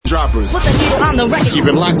droppers. Put the needle on the record. Keep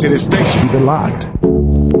it locked to this station. Keep it locked.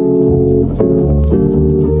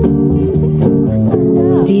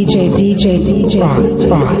 DJ.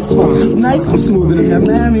 He's nice and smoother than him,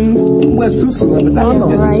 man. I mean, he was Susu, but I know,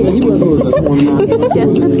 right? He was Susu.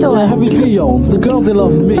 Heavy Dio, the girls, they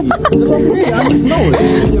love me. They love me, I just know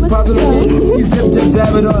it. You're positive. He's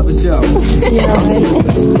dip-dabbing off the show.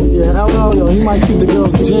 Yeah, yo, he might keep the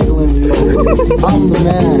girls jingling, yo. I'm the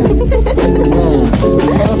man.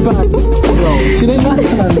 Matter of fact, yo, see, they not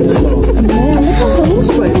kind of,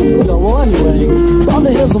 yo, well, anyway, the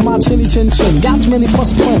other hills of my chinny chin chin, got many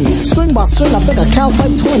plus plenty. String by string, I think I count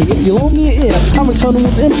like 20. If you loan me your ear, I'm returning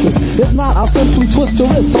with interest. If not, I'll simply twist your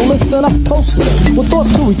wrist. So listen up closely, with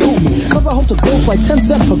thoughts to recruit me. Cause I hope to gross like 10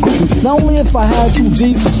 cents per groupie. Not only if I had 2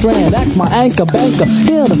 G's per strand. Ask my anchor banker,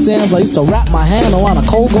 he understands. I used to wrap my hand around a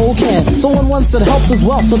cold gold can. So when one said health is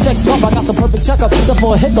wealth, so check up. I got some perfect checkup, except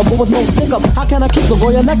for a hiccup, but with no stick up. How can I keep the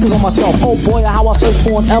Goya nectars on myself? Oh boy, how I search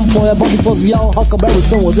for an employer. But before the yellow huckleberry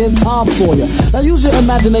thing was in Tom Sawyer. Now use your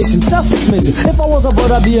imagination, just a smidgen. If I was a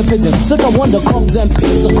bird, I'd be a pigeon. Sick of wonder crumbs and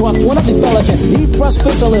pizza crust. When every fella can eat fresh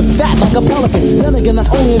fish or live fat like a pelican. Then again,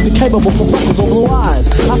 that's only if you're capable for freckles or blue eyes.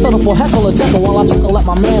 I settle for heckle or jekyll while I chuckle at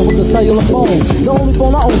my man with the cellular phone. The only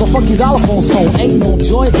phone I own is a funky xylophone stone. Ain't no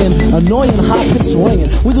joy in annoying high-pitched ringing.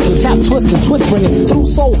 We do the tap, twist, and twist bringing. Through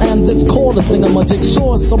soul and this chord of thingamajig.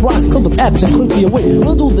 Sure as some rocks, clip with etch and clip for your wit.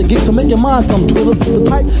 We'll do the gig to make your mind come twiddlers. The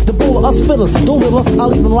pipe, the bowl of us fiddlers. Don't riddle us,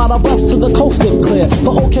 I'll even ride our bus to the coast if clear.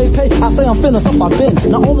 For okay pay, I say I'm finished up I've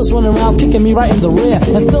been. Now all this running around's kicking me right in the rear.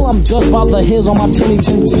 And still I'm judged by the hairs on my chinny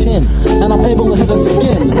chin chin. And I'm able to hit the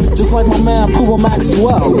skin, just like my man Puma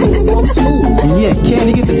Maxwell. So I'm smooth. And yeah, can't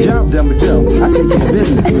he get the job done, but yo, I take the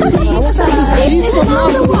business. What's up with this peach for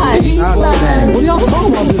nonsense? What are y'all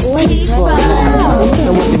talking about this peach for?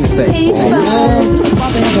 What can you say?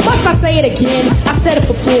 Must I say it again? I said it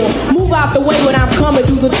before. Move out the way when I'm coming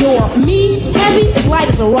through the door. Me, heavy, as light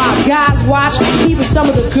as a rock. Guys watch, even some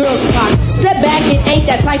of the girls spot. Step back, it ain't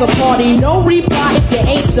that type of party. No reply if you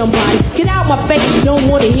ain't somebody. Get out my face, don't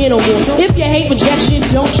want to hear no more. If you hate rejection,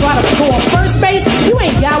 don't try to score. First base, you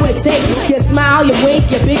ain't got what it takes. You smile, you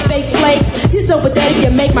wink, you big fake flake. You're so pathetic,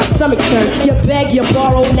 you make my stomach turn. You beg, you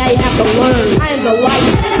borrow, now you have to learn. I am the light.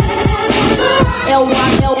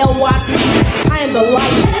 L-Y-L-L-Y-T. I am the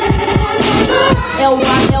light.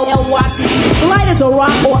 L-Y-L-L-Y-T. Light as a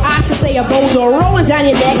rock, or I should say a boulder, rolling down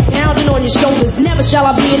your neck, pounding on your shoulders. Never shall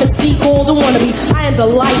I be an MC called a wannabe. I am the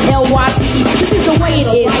light, L-Y-T-E. This is the way it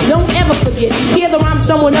is, don't ever forget. Hear the rhyme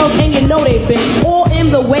someone else and you know they've been all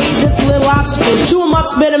in the way, just little obstacles. Chew them up,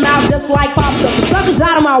 spit them out just like popsicles. Suckers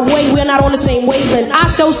out of my way, we're not on the same wavelength. I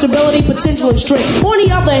show stability, potential, and strength. On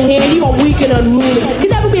the other hand, you are weak and unruly. You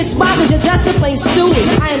never be a spot because you're just a plain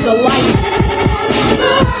stoolie. I am the light.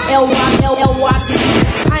 L-Y-L-L-Y-T.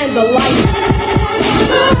 I am the light.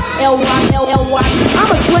 L-Y-L-L-Y-T.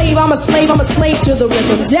 I'm a slave to the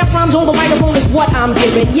rhythm. Death rhymes on the microphone is what I'm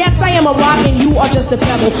giving. Yes, I am a rock and you are just a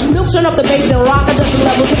pebble. Milk turn up the bass and rock adjusting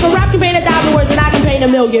levels. If a rap can paint 1,000 words, then I can paint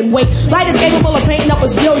 1,000,000. Wait, light is capable of painting up a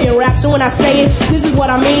zillion raps. So when I say it, this is what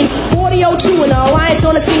I mean. Audio 2 and the alliance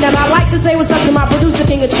on the scene. And I like to say what's up to my producer,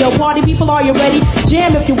 King of Chill. Party people, are you ready?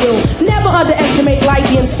 Jam if you will. Never underestimate Light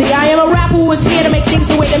DMC. I am a rapper who is here to make things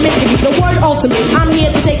the way they're meant to be. The word ultimate. I'm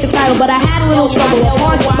here to take the title, but I had a little trouble.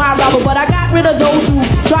 Pardon my rubber, but I got rid of those who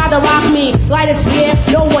tried to rock me. Light is here,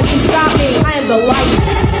 no one can stop me. I am the light.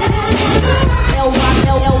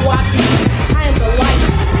 L-Y-L-L-Y-T. I am the light.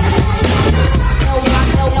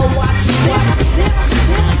 L-Y-L-L-Y-T.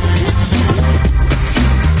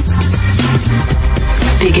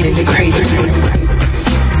 Diggin in the crazy.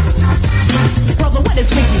 Brother, what is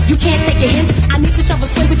with you? You can't take a hint. I need to shove a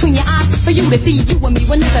squint between your eyes for you to see you and me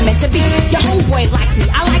were never meant to be. Your homeboy likes me,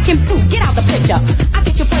 I like him too. Get out the picture. I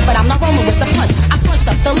get your point, but I'm not rolling with the punch. I scrunched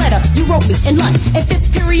up the letter you wrote me in lunch. In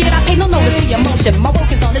fifth period, I paid no notice to your emotion. My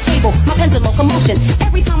work is on the table, my pen's in locomotion.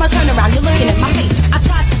 Every time I turn around, you're looking at my face. I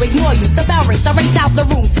try to ignore you. The bell rings, I race out the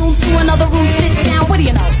room. Soon to another room, sit down. What do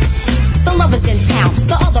you know? The lover's in town,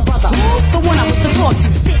 the other brother, the one I was to talk to,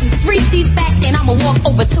 sitting 3 seats back, and I'ma walk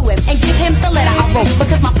over to him and give him the letter I wrote,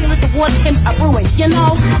 because my feelings towards him are ruined. You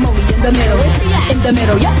know, Moni in the middle, in the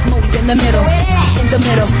middle, yeah, Moni's in the middle, in the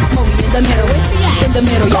middle, Moni in the middle, in the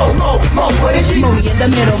middle, yeah, Mo, what is she? Moni in the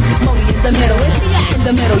middle, Moni in the middle, in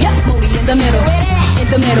the middle, yeah, Moni in the middle, in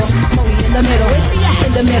the middle, Moni in the middle,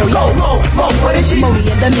 in the middle, yeah, Mo, what is she? Moni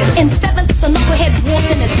in the middle. In 7th, the knucklehead walks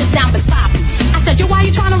in and sits down beside me. I said, yo, why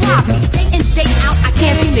you trying to rob me? Day in, day out, I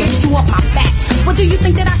can't seem to get you off my back. What do you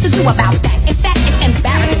think that I should do about that? In fact, it's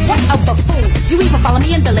embarrassing. What a buffoon. You even follow me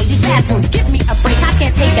in the ladies' bathroom. Give me a break, I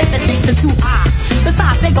can't take it. The stakes are too high.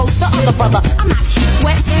 Besides, there goes the other brother. I'm not Keith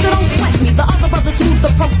Sweat, so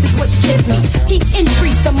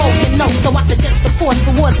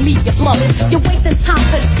be your bluff. You're wasting time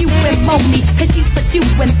pursuing Moni, cause she's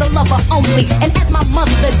pursuing the lover only. And as my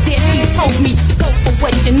mother did, she told me, go for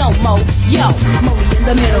what you know, Mo. Yo, Moni in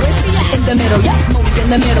the middle, in the middle, yeah. Moni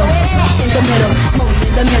in the middle, in the middle, Moni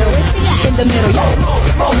in the middle, in the middle, yeah.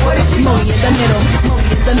 Moni in the middle,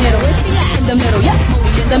 Moni in the middle, in the middle, yeah.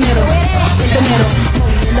 Moni in the middle, in the middle,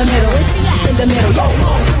 Moni in the middle, in the middle, yeah.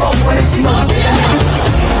 What is she Moni in the middle?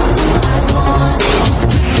 I want to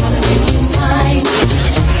make you mine.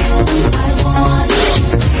 I want to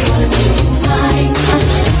make you mine.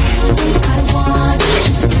 I want to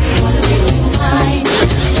make you mine.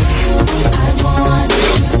 I want to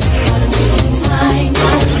make you mine.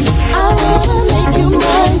 I wanna make you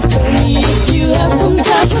mine for me if you have some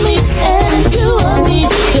time for me, and if you want me,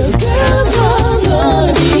 the girls are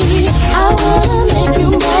gonna be. I wanna make you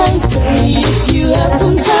mine for me if you have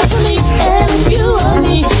some time for me, and if you want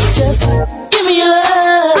me, just give me your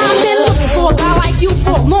love. I've been looking for a guy like you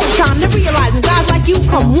for a long time, to realize when guys like you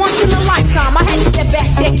come once in a lifetime. I had to step back,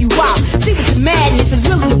 check you out, see what your madness is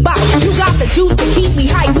really about. You got the juice to keep me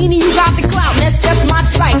hype, meaning you got the clout, and that's just my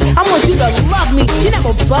type. I want you to love me, you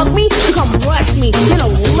never bug me, you come rush me, you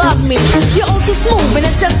don't love me. You're all too smooth, and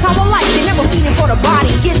it's just how I like it. Never feeding for the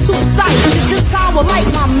body, get too excited. It's just how I like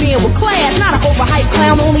my man with class, not an overhyped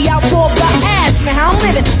clown, only out for the ass. Man, how I'm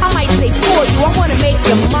living, I might say for you, I wanna make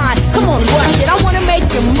you mine. Come on, rush it, I wanna make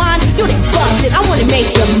you mine. You done bust it, I wanna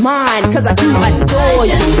make you mine, cause I do adore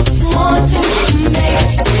you. I just want to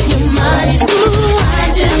make you mine. Ooh,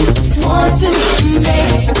 I just want to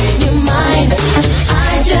make you mine.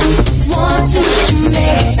 I just want to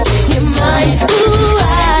make you mine. Ooh,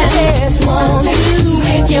 I just want to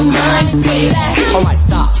make you mine. Way back. Alright,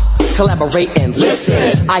 stop. Collaborate and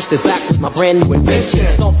listen. I sit back with my brand new invention.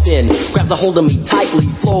 Something grabs a hold of me tightly,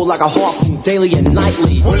 flow like a harpoon daily and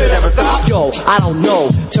nightly. Will it ever stop? Yo, I don't know.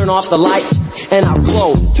 Turn off the lights and I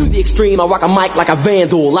glow. To the extreme, I rock a mic like a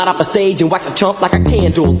vandal. Light up a stage and wax a chump like a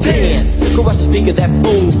candle. Dance, crush the speaker that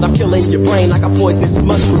booms. I'm killing your brain like a poisonous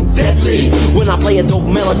mushroom. Deadly. When I play a dope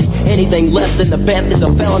melody, anything less than the best is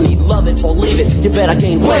a felony. Love it or leave it. You better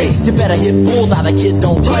gain weight. You better hit bullseye. The kid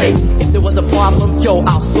don't play. If there was a problem, yo,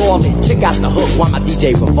 I'll solve it. Check out the hook while my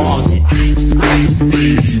DJ revolves it.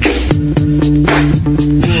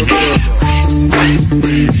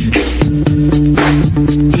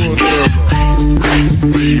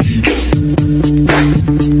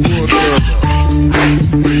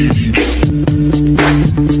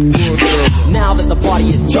 Now that the party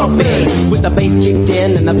is jumping, with the bass kicked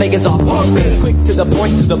in and the Vegas are pumping. Quick to the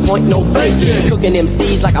point, no faking. Cooking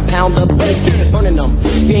MCs like a pound of bacon. Burning them,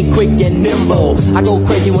 being quick and nimble. I go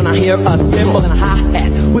crazy when I hear a cymbal and a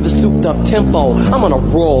hi-hat with a souped up tempo. I'm on a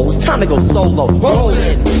roll, it's time to go solo. Rolling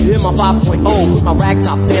in my 5.0 with my rag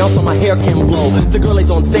top down so my hair can blow. The girl is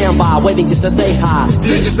on standby, waiting just to say hi. Did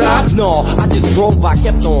you stop? No, I just drove by,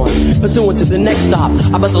 kept on pursuing to the next stop.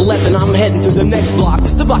 I bust a left and I'm heading to the next block.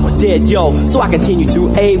 The block was dead, yo, so I continue to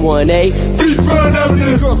A1A.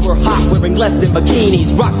 Girls were hot, wearing less than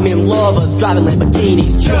bikinis. Rock men lovers, driving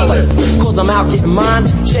Lamborghinis. Jealous, cause I'm out getting mine.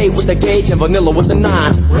 Shade with the gauge and vanilla with the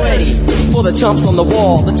 9. Ready for the chumps on the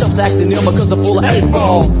wall. The chumps acting ill because they're full of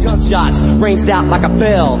 8-ball. Gunshots ranged out like a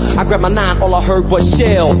bell. I grabbed my 9, all I heard was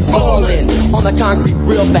shells falling on the concrete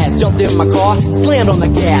real fast. Jumped in my car, slammed on the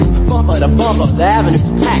gas. Bumper to bumper, the avenue's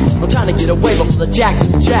packed. I'm trying to get away before the jack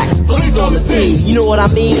is jacked. Police on the scene, you know what I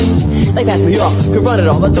mean? They passed me up, could run it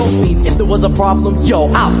all, the dope fiends. If there was a problem, yo,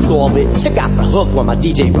 I'll solve it. Check out the hook while my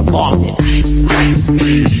DJ revolves it.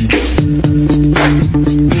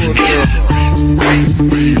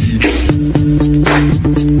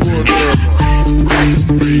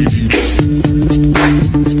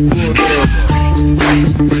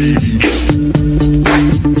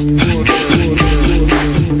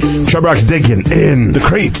 Chubb Rock's Diggin in the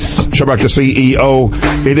crates. Chubb Rock, the CEO.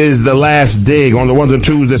 It is the last dig on the ones and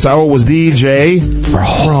twos. This hour was DJ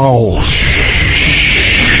Frost.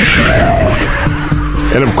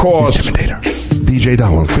 And of course, DJ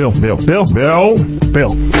Dolan.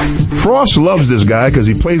 Bill. Frost loves this guy because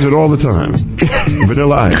he plays it all the time.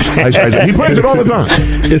 Vanilla Ice. He plays it all the time.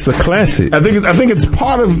 It's a classic. I think it's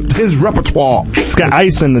part of his repertoire. It's got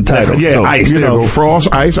ice in the title. Yeah, so, Ice. There you go.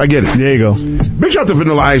 Frost, Ice. I get it. There you go. Big shout out to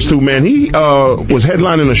Vanilla Ice too, man. He was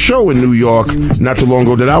headlining a show in New York not too long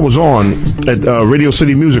ago that I was on at Radio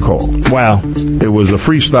City Music Hall. Wow. It was a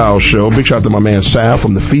freestyle show. Big shout out to my man Sal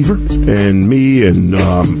from The Fever and me and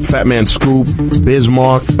Fat Man Scoop,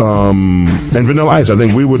 Bismarck, and Vanilla Ice. I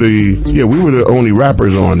think we were the only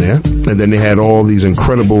rappers on there. And then they had all these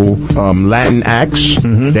incredible Latin acts,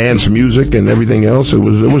 dance music, and everything else. It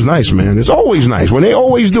was nice, man. It's always nice. When they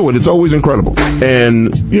always do it, it's always incredible.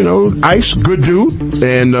 And, you know, Ice, good dude.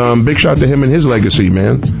 And big shout to him and his legacy,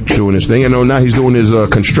 man, doing his thing. I know now he's doing his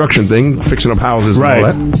construction thing, fixing up houses and all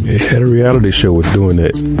that. He had a reality show with doing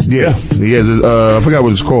that. Yeah. He has, I forgot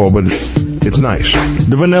what it's called, but it's nice.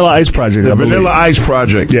 The Vanilla Ice Project. The Vanilla Ice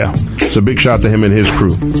Project. Yeah. So big shout to him and his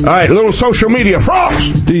crew. All right, a little social media.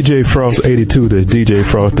 Frost! DJ Frost 82. That's DJ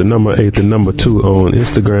Frost, the number 8, the number 2 on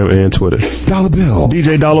Instagram and Twitter. Dollar Bill.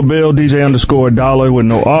 DJ Dollar Bill, DJ _ Dollar with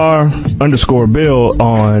no R _ Bill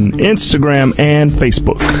on Instagram and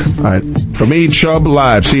Facebook. All right. For me, Chubb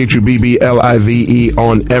Live, CHUBBLIVE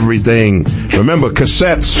on everything. Remember,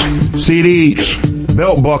 cassettes, CDs,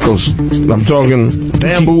 belt buckles. I'm talking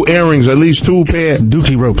bamboo earrings, at least 2 pair.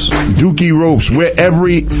 Dookie ropes. Dookie ropes. We're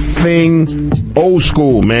everything old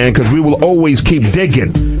school, man, because we will always keep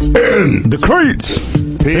digging in the crates.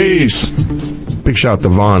 Peace. Big shout to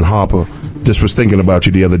Von Harper. Just was thinking about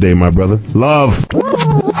you the other day, my brother. Love.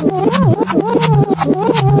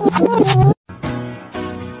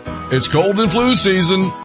 It's cold and flu season.